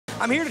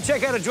I'm here to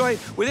check out a joint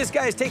where this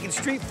guy is taking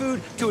street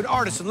food to an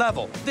artisan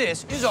level.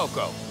 This is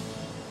Occo.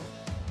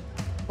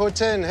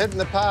 Putin, hitting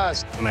the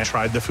pass. When I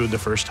tried the food the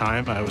first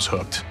time, I was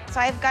hooked. So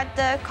I've got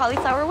the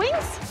cauliflower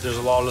wings. There's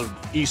a lot of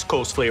East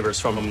Coast flavors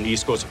from the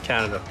East Coast of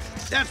Canada.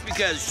 That's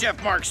because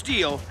Chef Mark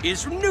Steele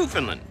is from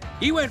Newfoundland.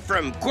 He went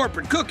from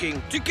corporate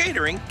cooking to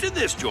catering to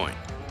this joint.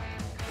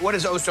 What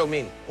does OSO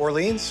mean?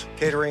 Orleans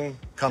Catering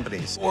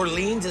Companies.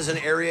 Orleans is an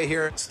area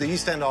here. It's the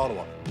East End,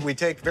 Ottawa. We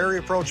take very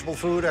approachable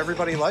food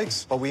everybody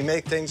likes, but we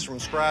make things from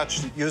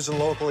scratch using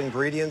local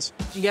ingredients.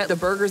 You get the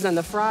burgers and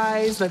the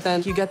fries, but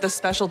then you get the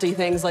specialty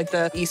things like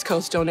the East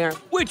Coast Donair.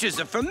 Which is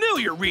a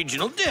familiar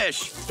regional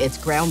dish. It's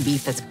ground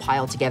beef that's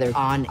piled together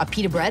on a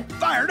pita bread.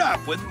 Fired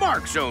up with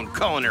Mark's own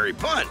culinary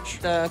punch.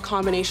 The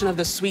combination of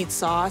the sweet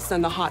sauce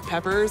and the hot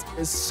peppers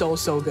is so,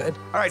 so good.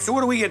 All right, so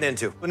what are we getting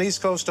into? An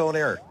East Coast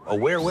Donair. A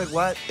where with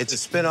what? It's a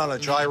spin on a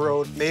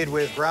gyro made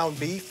with ground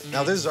beef.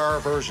 Now, this is our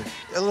version.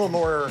 A little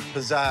more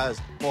pizzazz,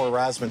 more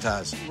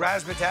razzmatazz.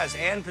 Razzmatazz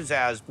and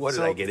pizzazz. What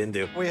did I get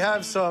into? We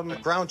have some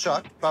ground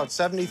chuck, about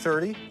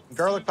 70-30,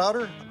 garlic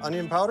powder,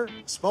 onion powder,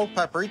 smoked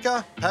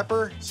paprika,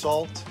 pepper,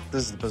 salt.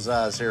 This is the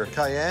pizzazz here.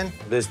 Cayenne.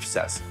 This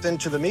pizzazz.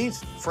 Into the meat,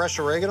 fresh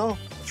oregano.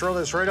 Throw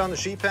this right on the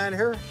sheet pan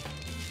here.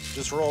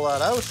 Just roll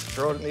that out,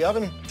 throw it in the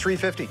oven,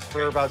 350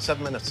 for about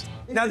 7 minutes.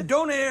 Now,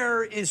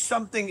 donair is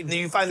something that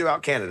you find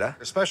throughout Canada.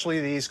 Especially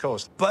the East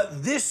Coast.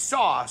 But this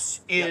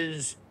sauce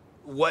is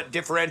what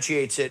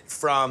differentiates it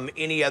from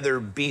any other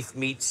beef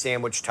meat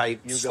sandwich type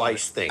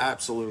slice thing.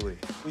 Absolutely.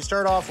 We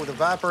start off with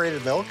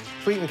evaporated milk,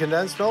 sweetened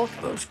condensed milk.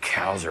 Those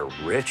cows are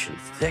rich and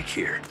thick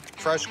here.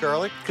 Fresh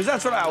garlic. Because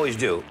that's what I always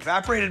do.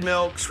 Evaporated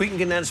milk, sweetened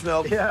condensed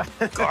milk,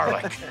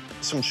 garlic.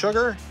 Some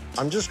sugar.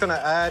 I'm just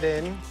gonna add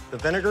in the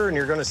vinegar, and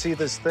you're gonna see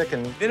this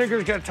thicken.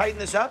 Vinegar's gonna tighten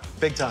this up?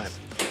 Big time.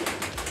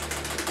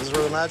 This is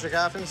where the magic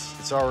happens.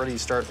 It's already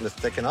starting to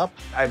thicken up.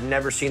 I've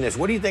never seen this.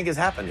 What do you think has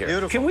happened here?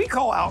 Beautiful. Can we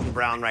call Alton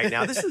Brown right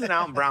now? This is an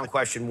Alton Brown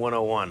question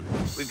 101.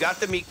 We've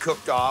got the meat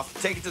cooked off.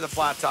 Take it to the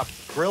flat top.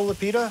 Grill the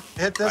pita.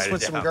 Hit this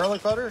with some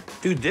garlic butter.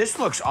 Dude, this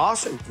looks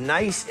awesome.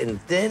 Nice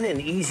and thin and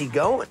easy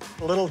going.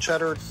 A little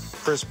cheddar,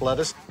 crisp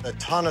lettuce, a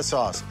ton of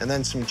sauce, and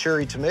then some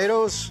cherry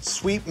tomatoes,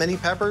 sweet mini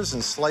peppers,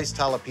 and sliced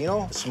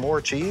jalapeno, some more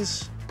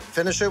cheese.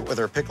 Finish it with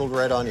our pickled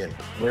red onion.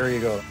 There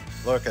you go.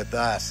 Look at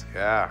that.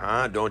 Yeah,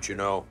 huh? Don't you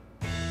know?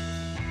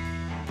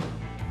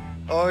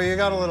 Oh, you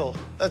got a little.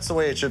 That's the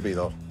way it should be,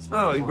 though.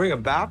 Oh, you bring a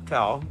bath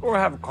towel or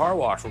have a car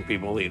wash when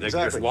people leave. They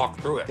can just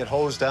walk through it. Get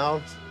hosed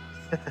down.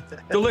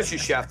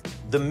 Delicious, chef.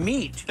 The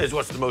meat is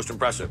what's the most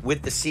impressive,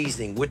 with the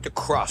seasoning, with the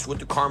crust, with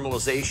the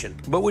caramelization.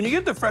 But when you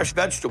get the fresh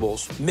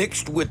vegetables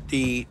mixed with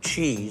the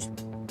cheese,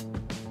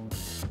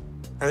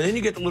 and then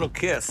you get the little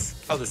kiss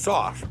of the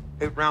sauce,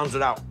 it rounds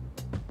it out.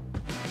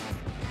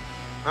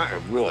 That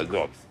is really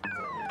good.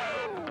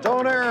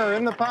 Donair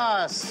in the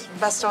pass.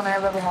 Best donair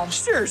I've ever had.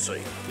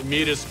 Seriously. The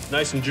meat is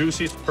nice and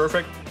juicy, it's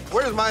perfect.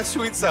 Where's my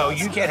sweet sauce?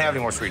 No, you can't have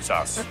any more sweet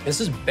sauce. This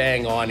is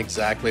bang on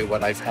exactly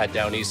what I've had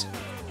down east.